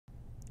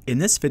In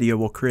this video,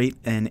 we'll create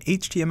an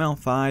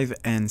HTML5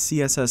 and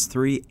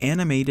CSS3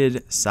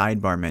 animated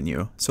sidebar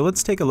menu. So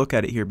let's take a look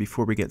at it here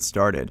before we get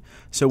started.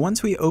 So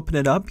once we open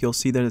it up, you'll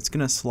see that it's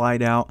going to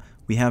slide out.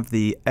 We have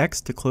the X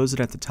to close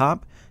it at the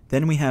top.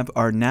 Then we have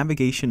our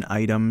navigation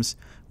items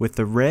with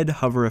the red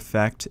hover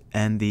effect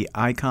and the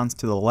icons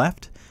to the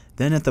left.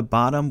 Then at the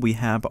bottom, we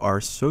have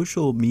our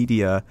social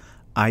media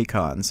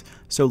icons.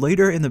 So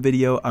later in the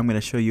video, I'm going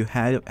to show you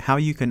how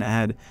you can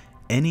add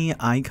any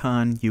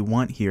icon you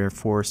want here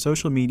for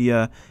social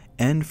media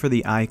and for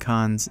the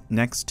icons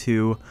next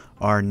to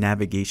our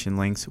navigation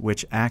links,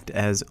 which act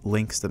as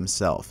links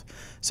themselves.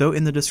 So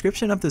in the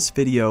description of this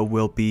video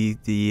will be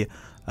the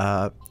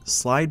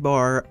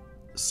Sidebar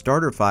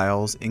starter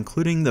files,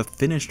 including the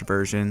finished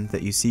version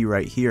that you see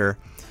right here.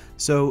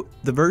 So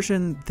the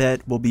version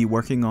that we'll be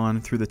working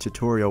on through the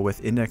tutorial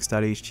with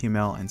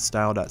index.html and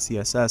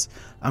style.css,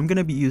 I'm going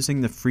to be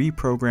using the free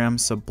program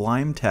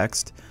Sublime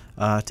Text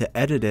to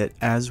edit it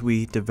as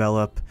we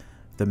develop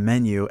the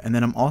menu, and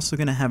then I'm also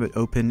going to have it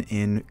open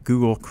in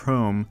Google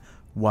Chrome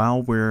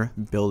while we're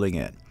building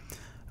it.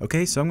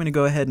 Okay, so I'm going to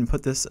go ahead and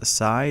put this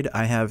aside.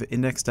 I have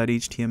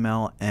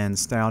index.html and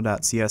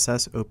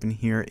style.css open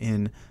here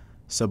in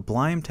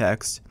Sublime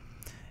Text,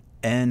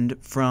 and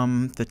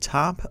from the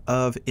top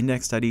of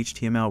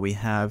index.html we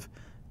have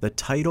the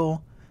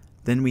title,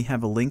 then we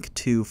have a link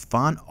to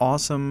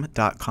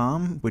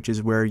fontawesome.com, which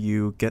is where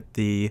you get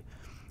the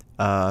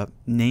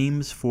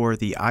names for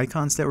the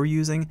icons that we're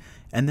using,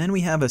 and then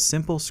we have a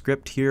simple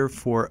script here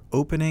for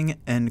opening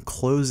and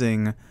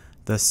closing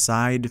the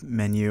side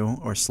menu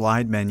or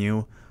slide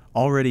menu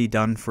already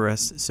done for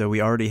us, so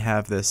we already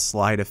have this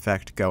slide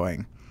effect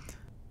going.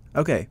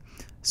 Okay,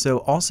 so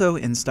also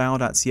in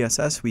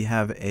style.css we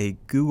have a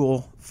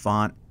Google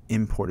font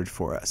imported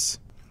for us.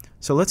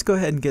 So let's go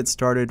ahead and get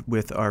started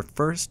with our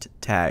first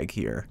tag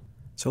here.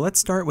 So let's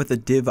start with a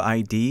div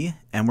ID,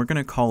 and we're going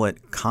to call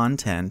it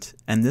content,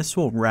 and this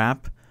will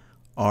wrap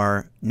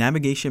our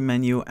navigation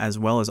menu as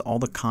well as all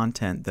the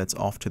content that's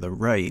off to the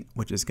right,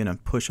 which is going to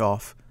push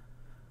off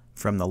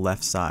from the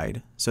left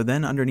side. So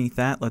then underneath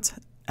that, let's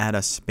add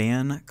a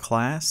span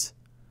class,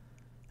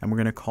 and we're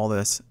going to call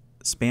this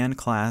span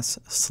class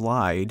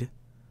slide,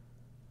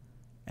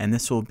 and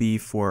this will be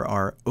for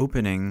our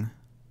opening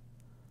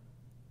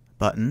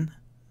button.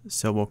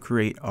 So we'll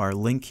create our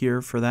link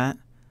here for that.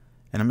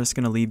 And I'm just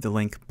going to leave the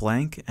link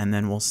blank, and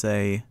then we'll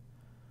say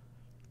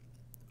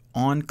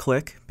on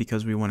click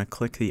because we want to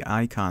click the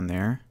icon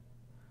there.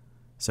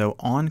 So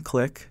on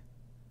click,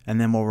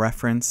 and then we'll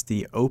reference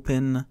the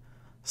open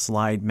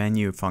slide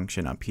menu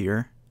function up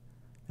here,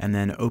 and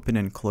then open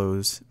and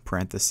close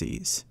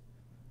parentheses.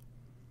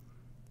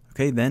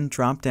 Okay, then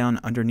drop down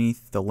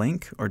underneath the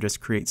link, or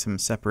just create some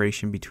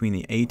separation between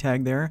the A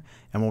tag there,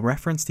 and we'll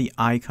reference the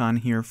icon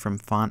here from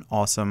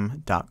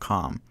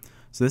fontawesome.com.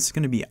 So this is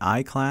going to be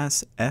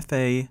iClass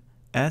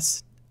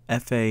FAS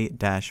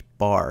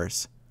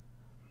FA-bars.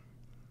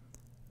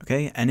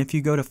 Okay, and if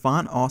you go to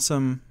Font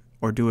Awesome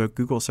or do a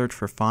Google search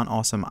for Font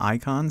Awesome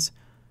icons,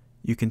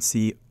 you can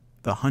see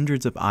the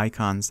hundreds of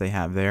icons they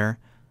have there,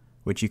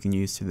 which you can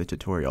use through the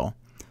tutorial.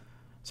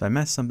 So I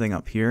messed something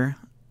up here.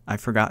 I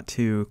forgot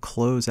to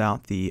close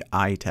out the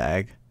I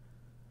tag,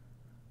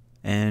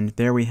 and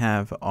there we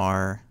have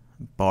our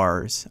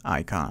bars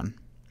icon.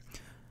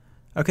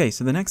 Okay,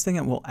 so the next thing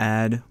that we'll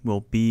add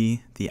will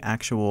be the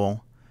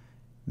actual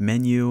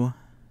menu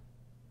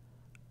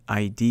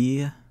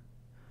ID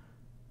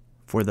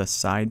for the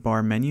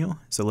sidebar menu.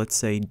 So let's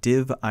say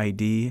div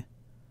ID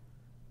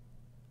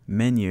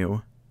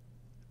menu,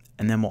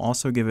 and then we'll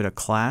also give it a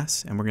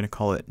class, and we're going to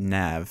call it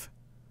nav.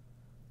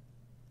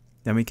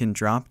 Then we can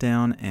drop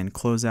down and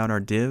close out our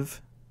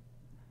div,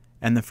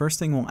 and the first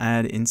thing we'll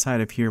add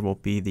inside of here will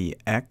be the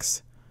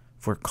X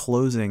for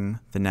closing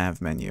the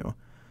nav menu.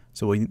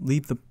 So we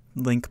leave the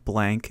link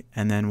blank,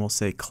 and then we'll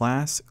say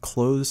class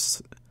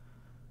close,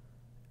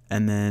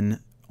 and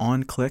then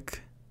on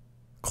click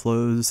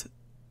close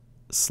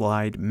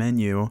slide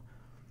menu,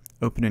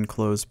 open and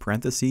close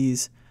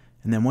parentheses,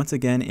 and then once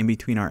again in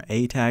between our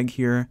A tag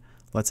here,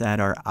 let's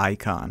add our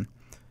icon.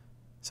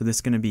 So this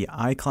is going to be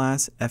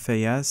iClass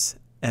FAS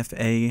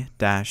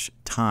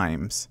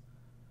FA-times,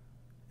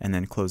 and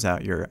then close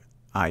out your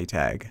I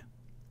tag.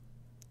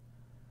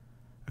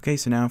 Okay,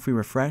 so now if we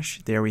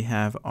refresh, there we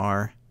have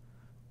our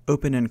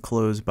open and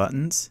close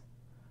buttons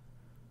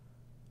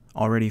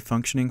already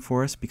functioning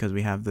for us because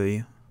we have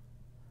the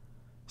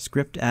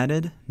script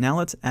added. Now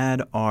let's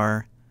add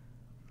our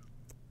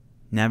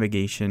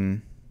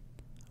navigation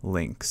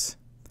links.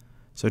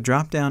 So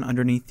drop down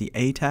underneath the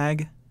A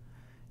tag,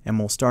 and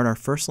we'll start our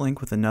first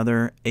link with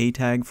another A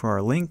tag for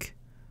our link,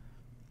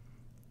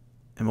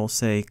 and we'll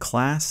say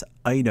class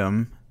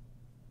item,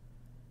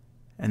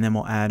 and then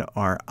we'll add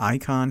our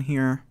icon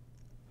here.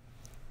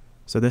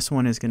 So this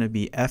one is going to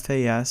be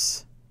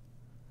FAS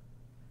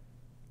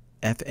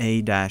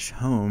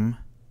FA-home,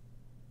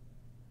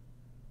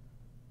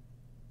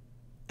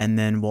 and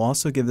then we'll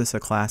also give this a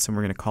class, and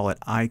we're going to call it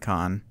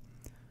icon.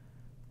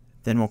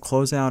 Then we'll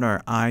close out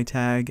our I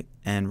tag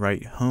and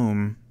write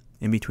home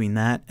in between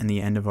that and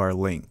the end of our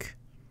link.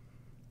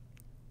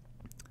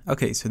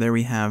 Okay, so there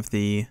we have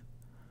the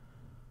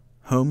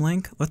home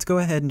link. Let's go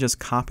ahead and just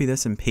copy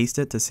this and paste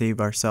it to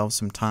save ourselves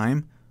some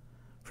time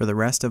for the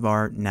rest of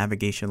our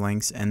navigation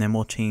links, and then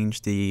we'll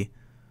change the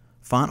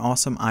font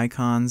awesome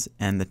icons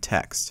and the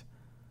text.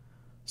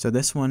 So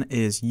this one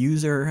is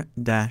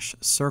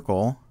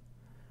user-circle,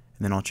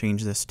 and then I'll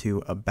change this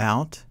to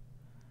about,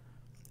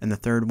 and the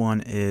third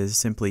one is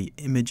simply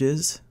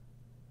images,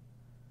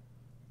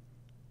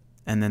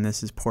 and then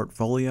this is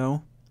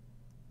portfolio,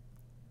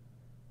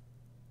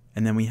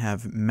 and then we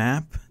have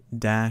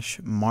map-marker,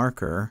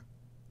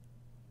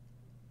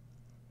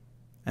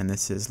 and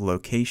this is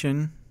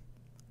location.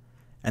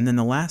 And then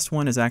the last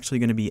one is actually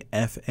going to be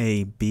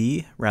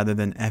FAB rather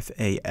than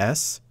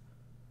FAS.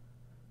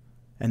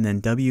 And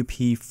then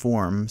WP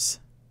forms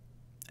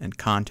and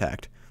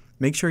contact.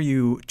 Make sure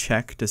you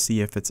check to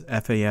see if it's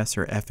FAS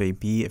or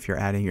FAB if you're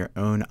adding your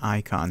own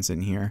icons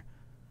in here.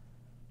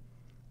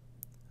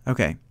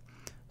 Okay,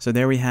 so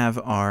there we have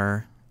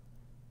our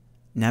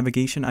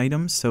navigation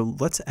items. So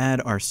let's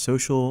add our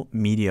social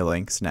media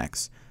links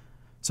next.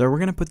 So we're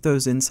going to put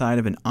those inside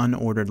of an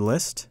unordered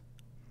list,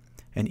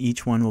 and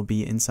each one will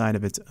be inside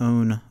of its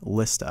own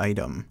list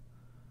item.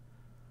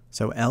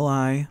 So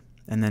li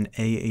and then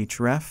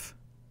ahref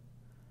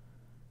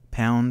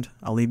pound.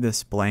 I'll leave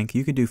this blank.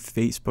 You could do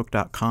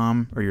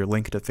facebook.com or your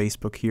link to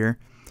Facebook here,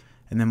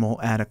 and then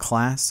we'll add a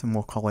class and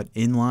we'll call it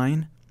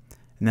inline,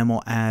 and then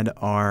we'll add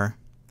our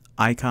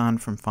icon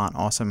from Font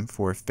Awesome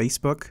for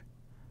Facebook,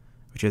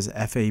 which is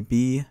FAB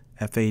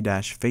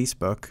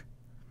fa-Facebook,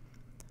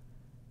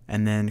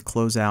 and then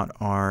close out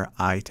our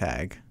I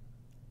tag.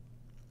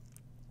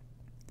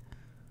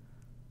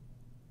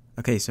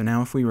 Okay, so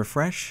now if we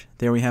refresh,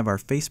 there we have our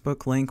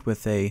Facebook link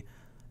with a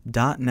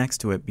dot next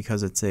to it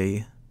because it's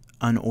a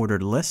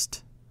unordered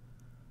list.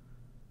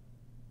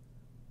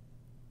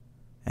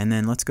 And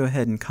then let's go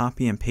ahead and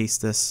copy and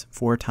paste this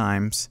 4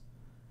 times.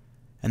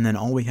 And then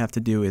all we have to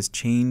do is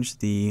change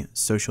the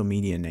social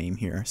media name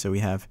here. So we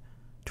have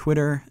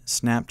Twitter,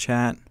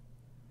 Snapchat,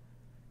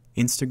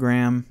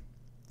 Instagram,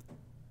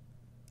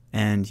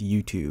 and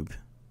YouTube.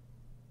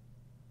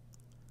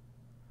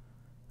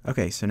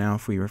 Okay, so now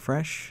if we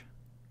refresh,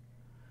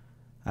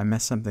 I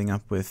messed something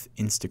up with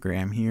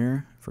Instagram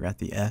here. Forgot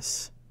the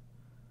S.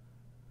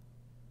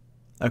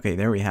 Okay,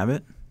 there we have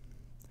it.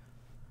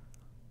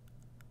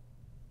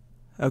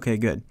 Okay,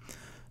 good.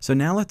 So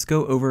now let's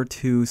go over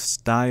to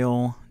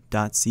style.css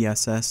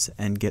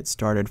and get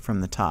started from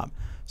the top.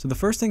 So the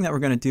first thing that we're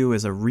going to do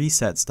is a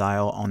reset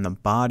style on the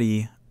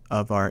body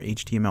of our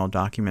HTML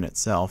document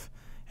itself.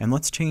 And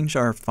let's change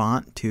our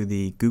font to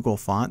the Google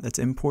font that's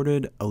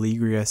imported,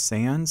 Allegria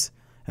Sans,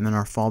 and then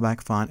our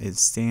fallback font is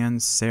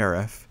sans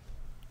serif.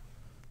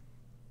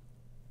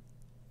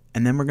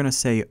 And then we're going to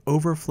say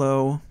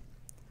overflow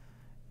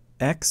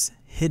x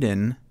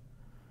hidden.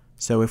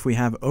 So if we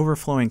have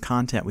overflowing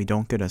content, we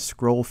don't get a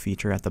scroll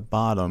feature at the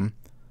bottom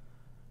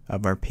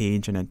of our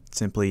page and it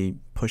simply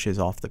pushes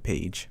off the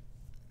page.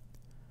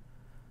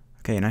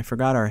 Okay, and I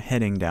forgot our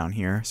heading down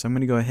here, so I'm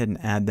going to go ahead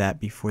and add that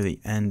before the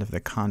end of the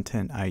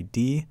content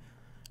ID.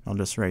 I'll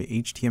just write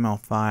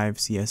HTML5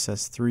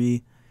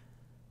 CSS3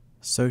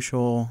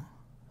 social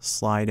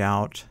slide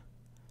out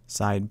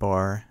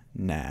sidebar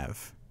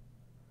nav.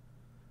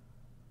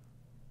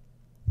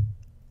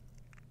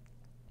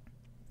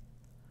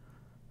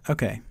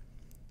 Okay,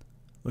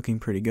 looking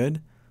pretty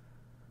good.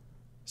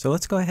 So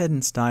let's go ahead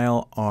and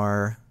style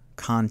our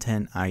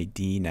content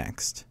ID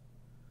next.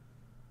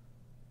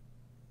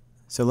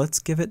 So let's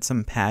give it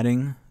some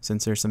padding,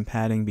 since there's some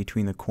padding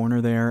between the corner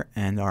there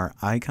and our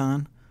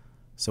icon.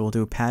 So we'll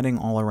do padding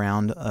all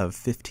around of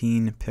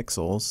 15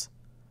 pixels.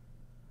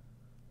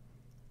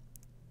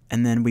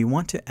 And then we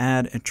want to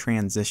add a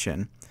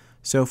transition.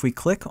 So if we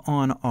click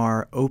on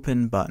our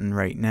open button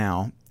right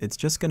now, it's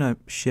just going to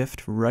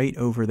shift right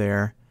over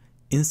there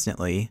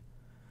instantly.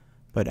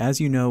 But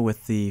as you know,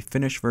 with the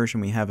finished version,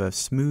 we have a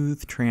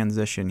smooth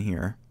transition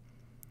here.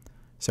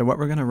 So what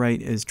we're going to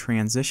write is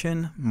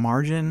transition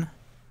margin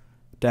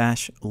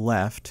dash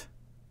left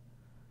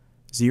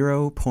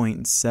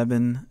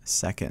 0.7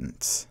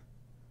 seconds.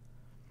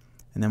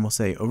 And then we'll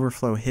say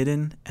overflow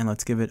hidden, and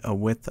let's give it a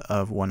width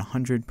of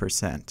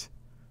 100%.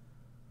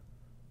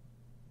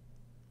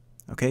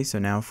 Okay, so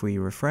now if we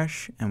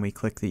refresh and we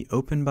click the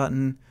open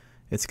button,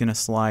 it's going to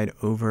slide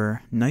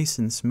over nice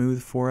and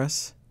smooth for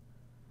us.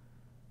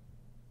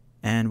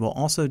 And we'll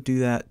also do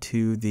that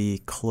to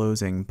the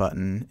closing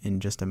button in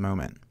just a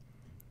moment.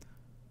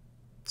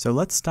 So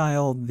let's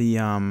style the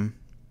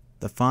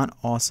Font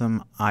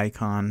Awesome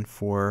icon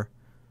for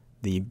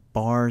the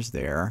bars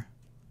there.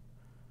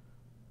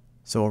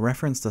 So we'll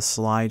reference the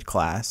slide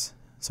class.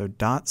 So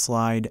dot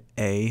slide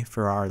A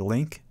for our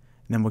link,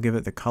 and then we'll give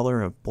it the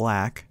color of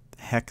black,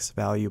 hex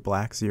value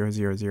black 000.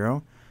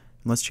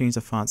 And let's change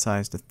the font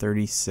size to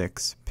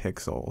 36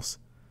 pixels.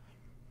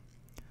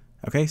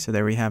 Okay, so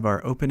there we have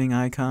our opening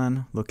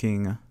icon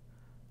looking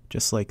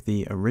just like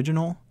the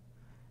original.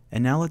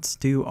 And now let's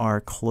do our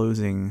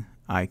closing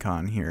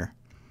icon here.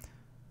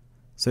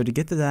 So to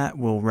get to that,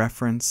 we'll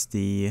reference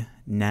the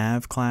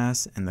nav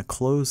class and the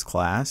close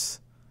class.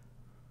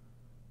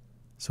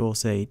 So we'll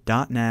say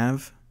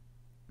 .nav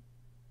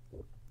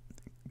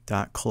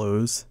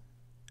 .close,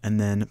 and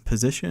then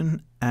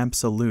position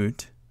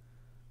absolute,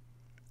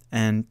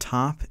 and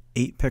top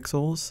 8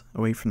 pixels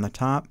away from the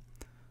top,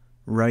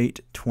 right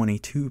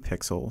 22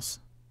 pixels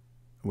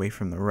away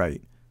from the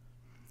right,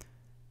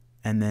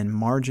 and then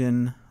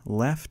margin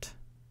left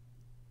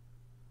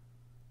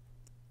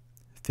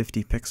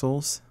 50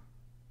 pixels,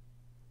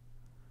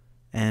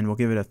 and we'll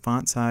give it a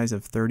font size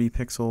of 30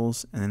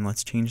 pixels, and then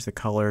let's change the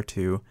color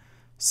to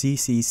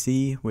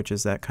CCC, which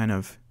is that kind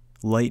of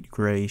light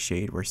gray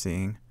shade we're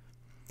seeing.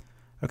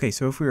 Okay,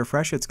 so if we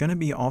refresh, it's going to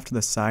be off to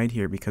the side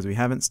here because we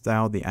haven't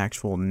styled the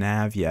actual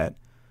nav yet,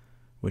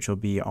 which will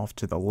be off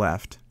to the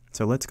left.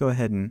 So let's go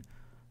ahead and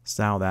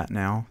style that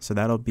now. So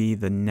that'll be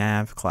the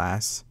nav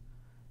class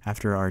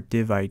after our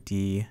div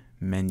ID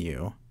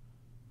menu.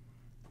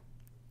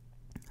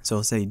 So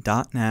we'll say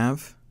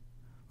 .nav.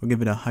 We'll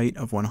give it a height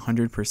of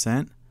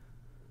 100%.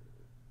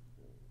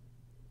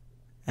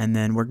 And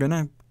then we're going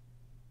to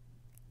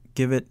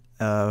give it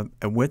a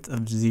width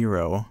of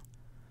 0.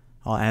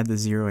 I'll add the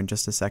 0 in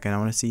just a second. I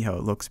want to see how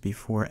it looks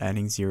before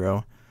adding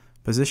 0.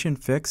 Position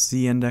fixed,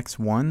 z-index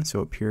 1, so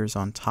it appears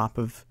on top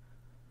of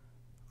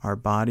our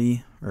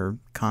body or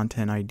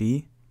content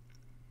ID.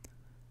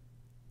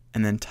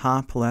 And then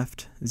top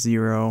left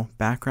 0,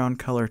 background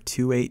color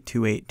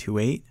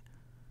 282828,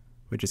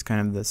 which is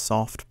kind of the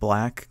soft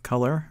black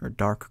color or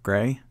dark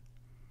gray.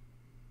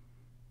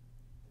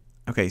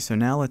 Okay, so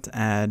now let's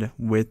add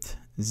width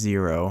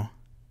 0.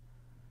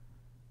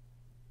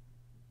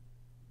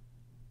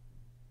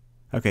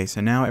 Okay,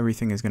 so now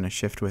everything is going to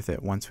shift with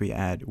it once we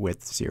add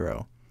width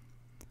 0.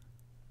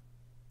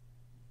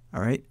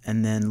 Alright,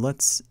 and then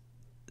let's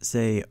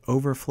say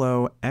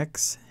overflow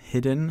X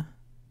hidden,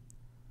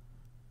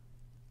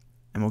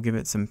 and we'll give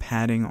it some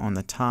padding on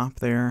the top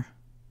there.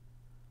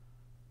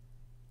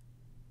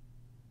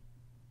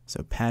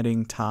 So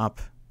padding top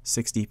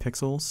 60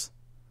 pixels.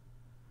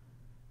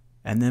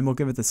 And then we'll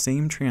give it the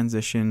same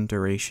transition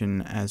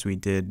duration as we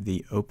did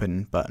the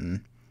open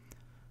button.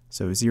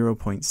 So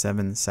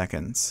 0.7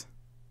 seconds.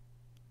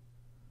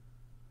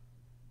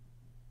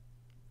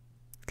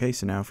 Okay,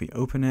 so now if we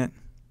open it,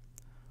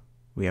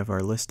 we have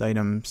our list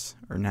items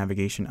or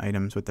navigation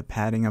items with the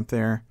padding up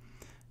there,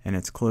 and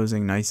it's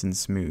closing nice and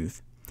smooth.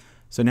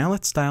 So now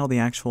let's style the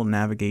actual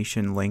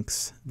navigation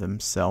links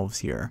themselves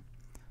here.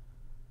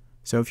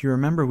 So if you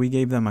remember, we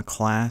gave them a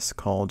class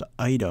called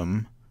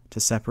item to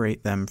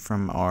separate them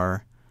from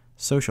our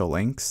social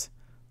links.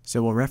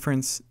 So we'll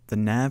reference the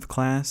nav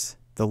class,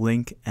 the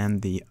link,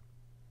 and the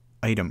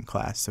item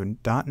class. So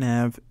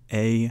 .nav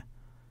a.item.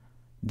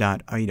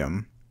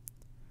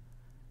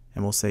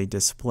 And we'll say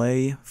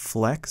display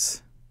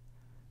flex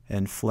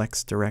and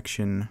flex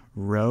direction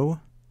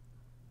row,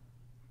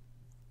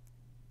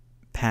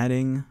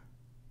 padding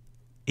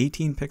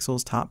 18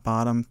 pixels top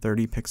bottom,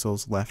 30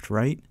 pixels left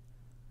right.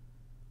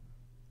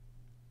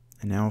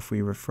 And now if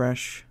we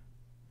refresh,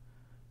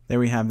 there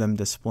we have them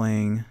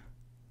displaying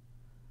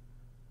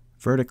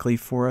vertically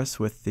for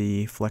us with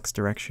the flex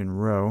direction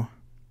row.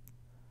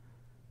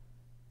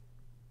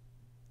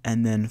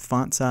 And then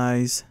font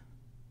size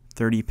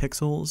 30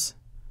 pixels.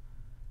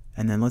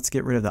 And then let's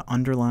get rid of the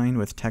underline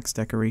with text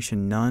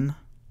decoration none,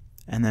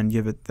 and then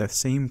give it the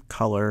same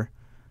color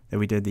that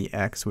we did the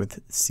X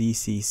with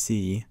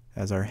CCC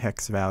as our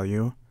hex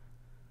value.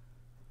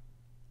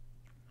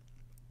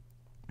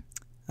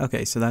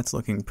 Okay, so that's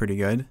looking pretty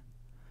good.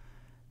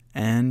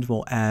 And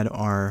we'll add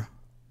our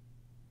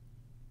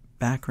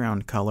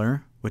background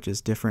color, which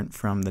is different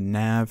from the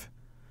nav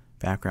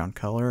background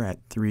color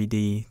at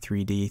 3D,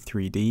 3D,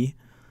 3D,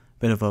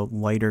 bit of a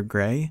lighter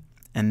gray.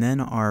 And then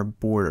our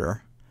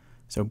border.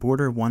 So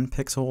border 1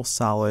 pixel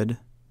solid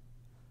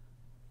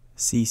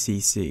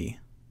CCC.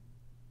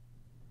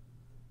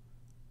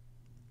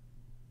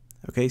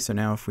 Okay, so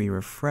now if we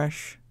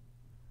refresh,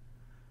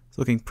 it's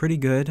looking pretty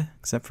good,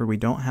 except for we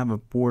don't have a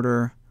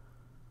border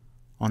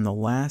on the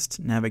last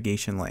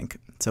navigation link.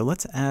 So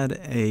let's add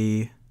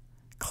a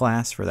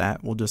class for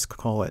that. We'll just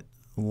call it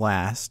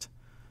last.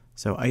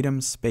 So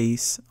item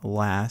space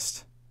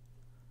last.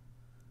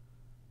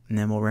 And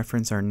then we'll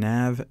reference our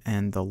nav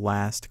and the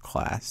last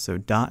class. So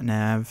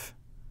 .nav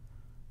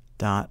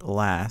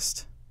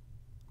 .last,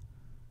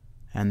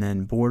 and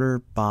then border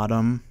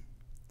bottom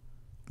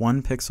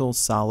 1 pixel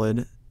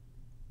solid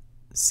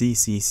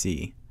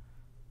CCC.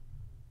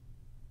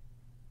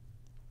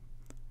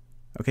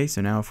 Okay, so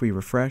now if we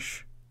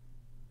refresh,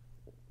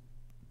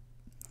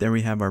 there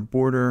we have our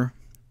border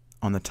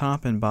on the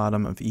top and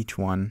bottom of each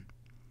one.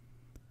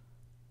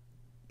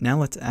 Now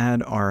let's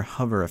add our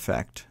hover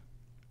effect.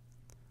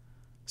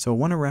 So I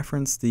want to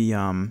reference the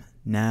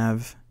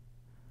nav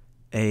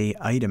a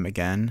item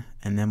again,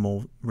 and then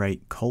we'll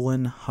write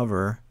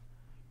 :hover,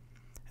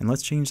 and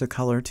let's change the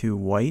color to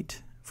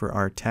white for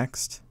our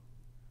text,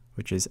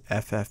 which is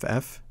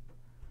FFF,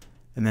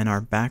 and then our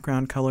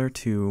background color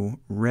to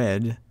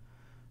red,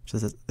 which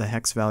is the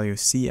hex value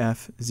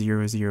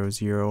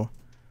CF000,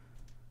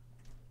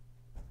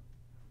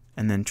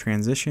 and then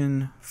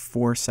transition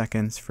 4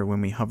 seconds for when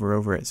we hover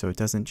over it so it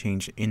doesn't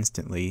change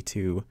instantly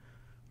to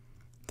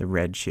the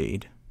red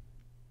shade.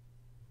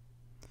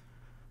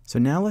 So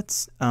now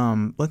let's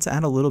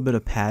add a little bit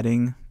of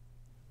padding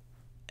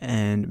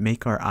and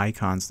make our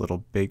icons a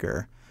little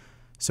bigger.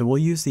 So we'll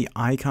use the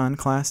icon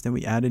class that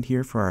we added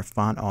here for our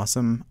Font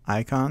Awesome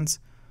icons.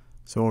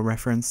 So we'll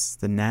reference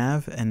the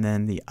nav and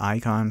then the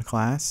icon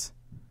class.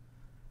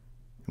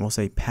 And we'll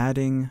say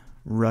padding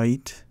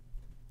right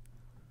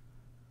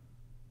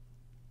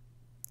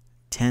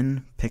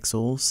 10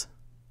 pixels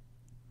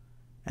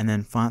and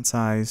then font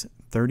size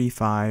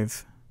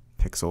 35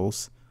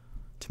 pixels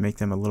to make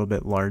them a little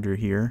bit larger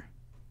here.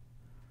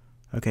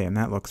 Okay, and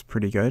that looks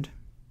pretty good.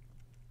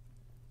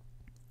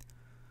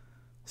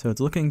 So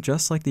it's looking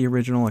just like the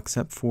original,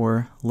 except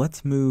for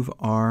let's move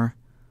our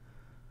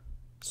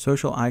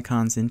social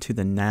icons into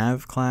the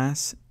nav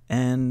class,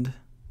 and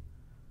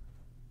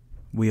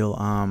we'll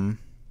want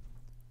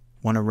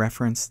to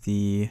reference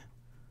the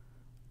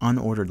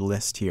unordered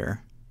list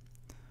here.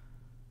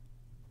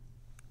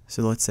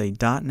 So let's say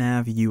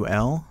 .nav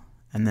ul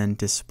and then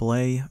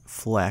display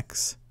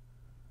flex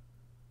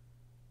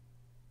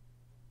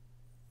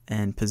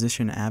and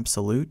position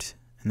absolute,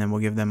 and then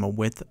we'll give them a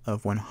width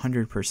of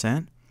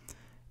 100%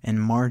 and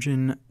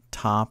margin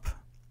top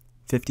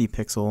 50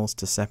 pixels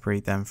to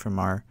separate them from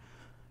our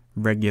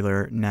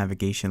regular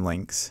navigation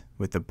links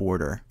with the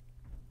border.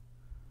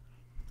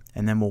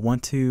 And then we'll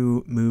want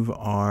to move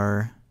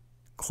our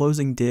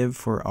closing div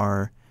for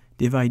our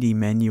div ID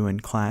menu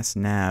and class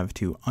nav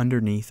to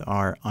underneath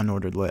our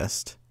unordered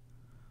list.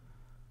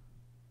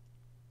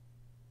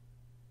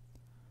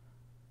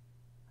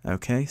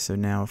 Okay, so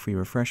now if we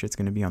refresh, it's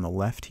going to be on the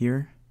left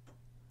here.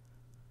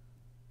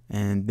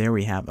 And there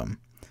we have them.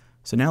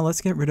 So now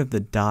let's get rid of the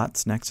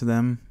dots next to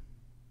them,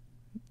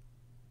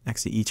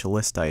 next to each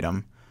list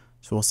item.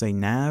 So we'll say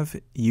nav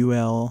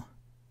ul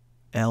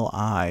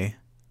li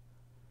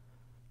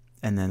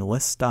and then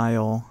list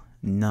style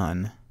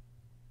none.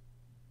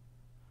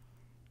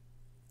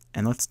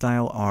 And let's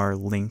style our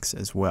links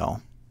as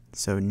well.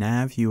 So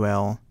nav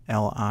ul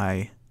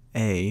li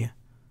a,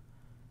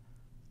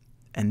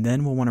 and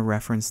then we'll want to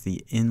reference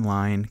the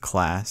inline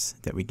class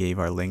that we gave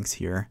our links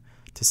here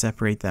to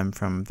separate them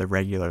from the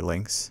regular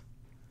links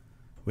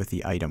with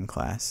the item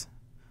class.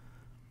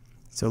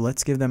 So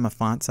let's give them a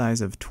font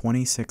size of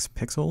 26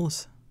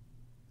 pixels,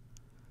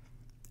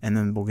 and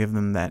then we'll give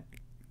them that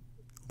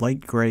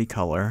light gray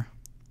color,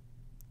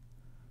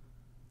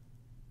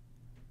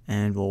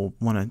 and we'll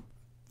want to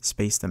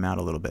space them out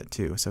a little bit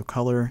too. So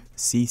color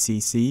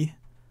CCC,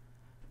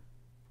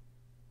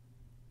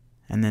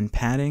 and then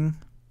padding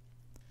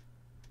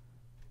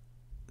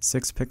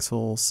 6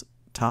 pixels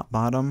top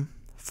bottom,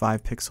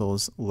 5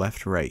 pixels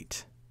left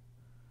right.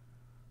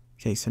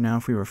 Okay, so now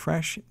if we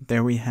refresh,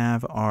 there we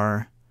have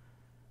our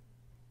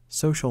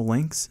social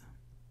links,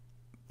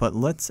 but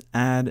let's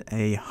add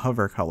a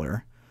hover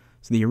color.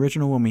 So the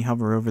original, when we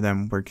hover over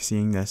them, we're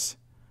seeing this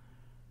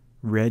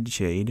red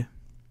shade.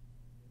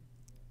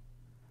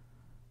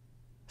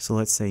 So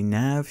let's say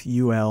nav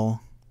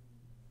ul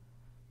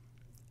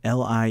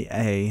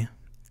lia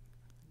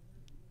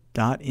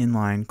dot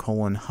inline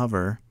colon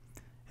hover,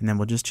 and then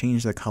we'll just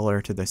change the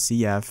color to the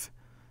CF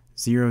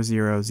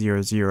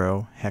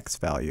 0000 hex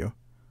value.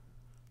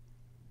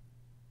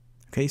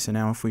 Okay, so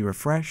now if we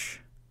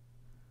refresh,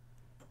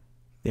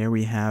 there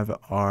we have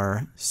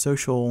our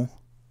social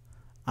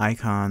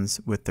icons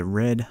with the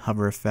red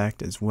hover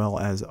effect as well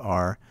as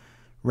our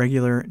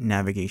regular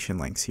navigation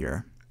links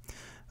here.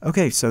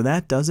 Okay, so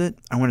that does it.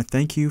 I want to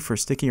thank you for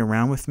sticking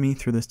around with me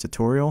through this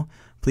tutorial.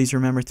 Please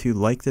remember to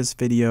like this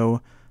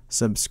video,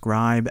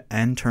 subscribe,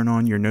 and turn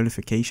on your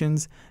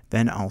notifications.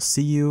 Then I'll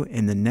see you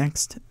in the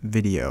next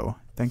video.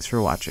 Thanks for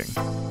watching.